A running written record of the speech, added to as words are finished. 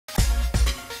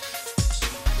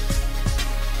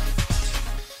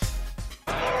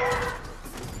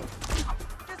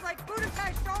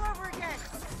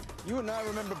and I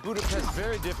remember Budapest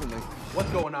very differently.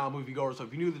 What's going on, moviegoers? So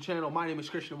if you're new to the channel, my name is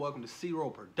Christian. Welcome to Zero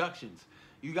Productions.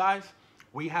 You guys,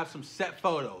 we have some set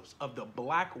photos of the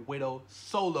Black Widow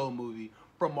solo movie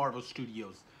from Marvel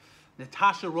Studios.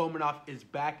 Natasha Romanoff is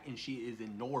back and she is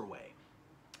in Norway.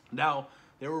 Now,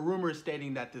 there were rumors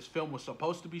stating that this film was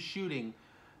supposed to be shooting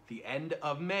the end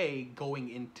of May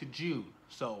going into June.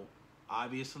 So,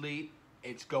 obviously,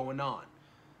 it's going on.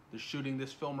 They're shooting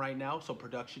this film right now, so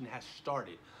production has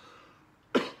started.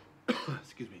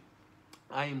 Excuse me.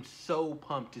 I am so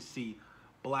pumped to see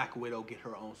Black Widow get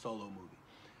her own solo movie.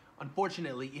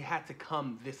 Unfortunately, it had to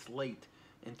come this late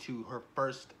into her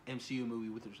first MCU movie,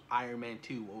 which was Iron Man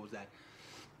 2. What was that?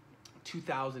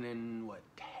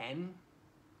 2010?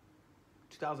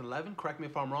 2011? Correct me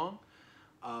if I'm wrong.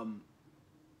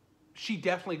 She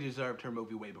definitely deserved her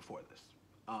movie way before this.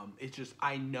 It's just,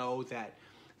 I know that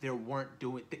they weren't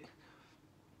doing...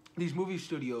 These movie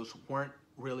studios weren't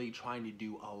really trying to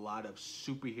do a lot of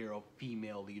superhero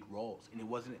female lead roles. And it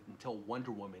wasn't until Wonder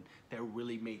Woman that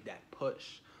really made that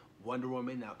push. Wonder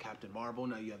Woman, now Captain Marvel,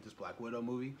 now you have this Black Widow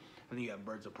movie, and then you have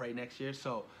Birds of Prey next year.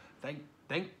 So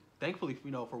thankfully,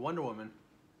 you know, for Wonder Woman,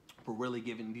 for really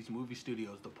giving these movie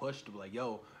studios the push to be like,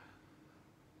 yo,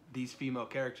 these female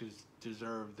characters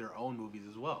deserve their own movies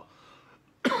as well.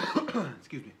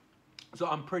 Excuse me. So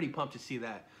I'm pretty pumped to see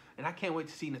that. And I can't wait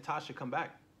to see Natasha come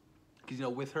back. Because, you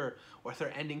know, with her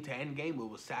ending to Endgame, it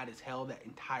was sad as hell, that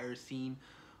entire scene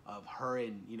of her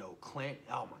and, you know, Clint.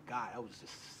 Oh, my God. That was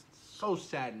just so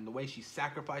sad. And the way she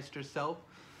sacrificed herself.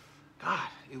 God,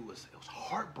 it was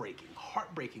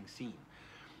heartbreaking scene.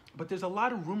 But there's a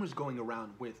lot of rumors going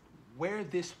around with where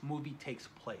this movie takes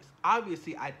place.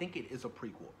 Obviously, I think it is a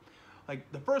prequel.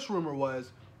 Like, the first rumor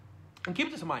was, and keep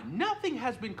this in mind, nothing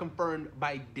has been confirmed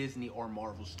by Disney or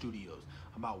Marvel Studios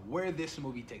about where this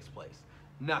movie takes place.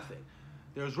 Nothing.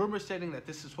 There's rumors stating that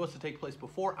this is supposed to take place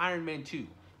before Iron Man 2.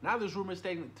 Now there's rumors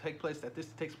stating that this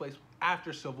takes place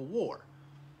after Civil War.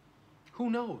 Who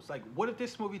knows? Like, what if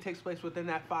this movie takes place within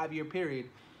that 5-year period,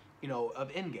 you know, of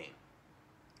Endgame?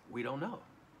 We don't know.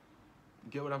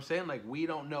 Get what I'm saying? Like, we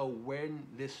don't know when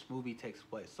this movie takes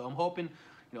place. So I'm hoping,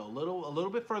 you know, a little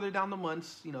bit further down the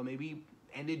months, you know, maybe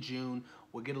end of June,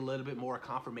 we'll get a little bit more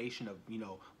confirmation of, you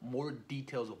know, more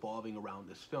details evolving around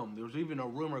this film. There was even a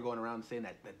rumor going around saying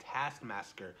that the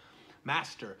Taskmaster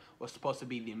was supposed to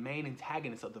be the main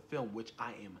antagonist of the film, which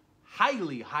I am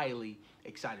highly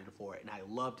excited for it. And I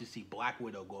love to see Black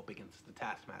Widow go up against the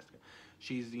Taskmaster.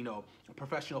 She's, you know, a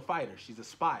professional fighter. She's a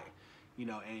spy. You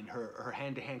know, and her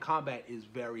hand-to-hand combat is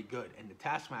very good. And the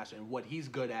Taskmaster, and what he's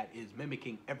good at is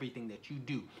mimicking everything that you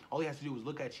do. All he has to do is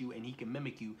look at you and he can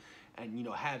mimic you and, you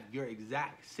know, have your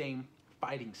exact same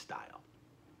fighting style.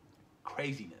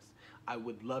 Craziness. I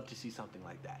would love to see something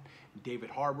like that. David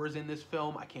Harbour's in this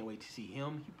film. I can't wait to see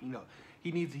him. You know,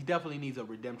 he definitely needs a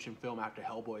redemption film after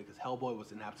Hellboy, because Hellboy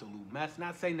was an absolute mess.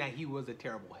 Not saying that he was a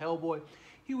terrible Hellboy.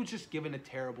 He was just given a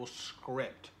terrible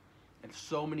script. And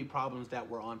so many problems that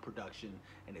were on production,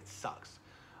 and it sucks.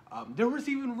 There was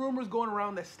even rumors going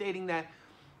around that stating that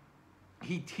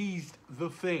he teased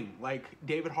The Thing. Like,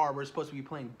 David Harbour is supposed to be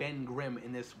playing Ben Grimm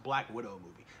in this Black Widow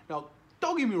movie. Now,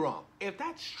 don't get me wrong. If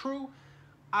that's true,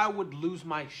 I would lose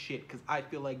my shit, because I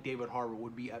feel like David Harbour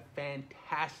would be a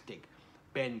fantastic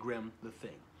Ben Grimm, The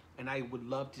Thing. And I would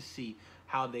love to see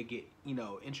how they get, you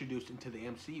know, introduced into the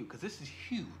MCU, because this is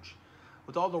huge.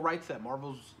 With all the rights that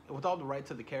with all the rights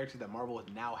of the characters that Marvel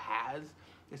now has,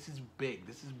 this is big.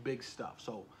 This is big stuff.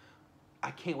 So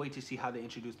I can't wait to see how they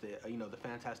introduce the, you know, the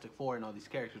Fantastic Four and all these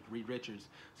characters, Reed Richards,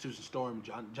 Susan Storm,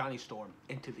 Johnny Storm,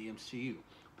 into the MCU.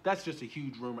 But that's just a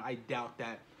huge rumor. I doubt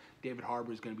that David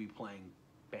Harbour is going to be playing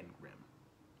Ben Grimm.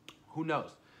 Who knows?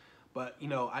 But, you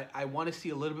know, I want to see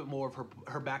a little bit more of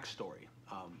her backstory.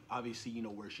 Obviously, you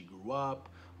know, where she grew up,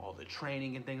 all the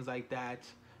training and things like that.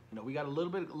 You know, we got a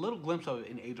little glimpse of it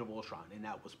in Age of Ultron, and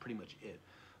that was pretty much it.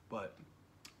 But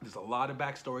there's a lot of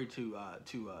backstory to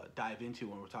dive into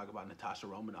when we're talking about Natasha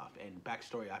Romanoff. And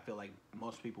backstory, I feel like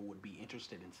most people would be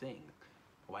interested in seeing.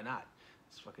 Why not?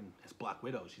 It's Black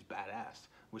Widow. She's badass.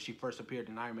 When she first appeared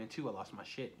in Iron Man 2, I lost my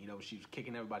shit. You know, she was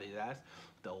kicking everybody's ass.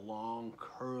 The long,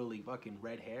 curly, fucking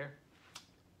red hair.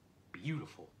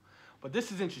 Beautiful. But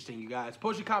this is interesting, you guys.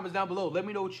 Post your comments down below. Let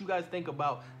me know what you guys think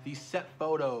about these set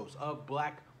photos of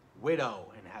Black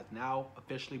Widow, and has now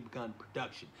officially begun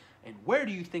production. And where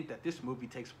do you think that this movie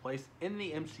takes place in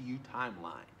the MCU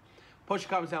timeline? Post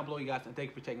your comments down below, you guys, and thank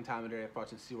you for taking time today for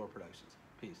watching Zero Productions.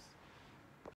 Peace.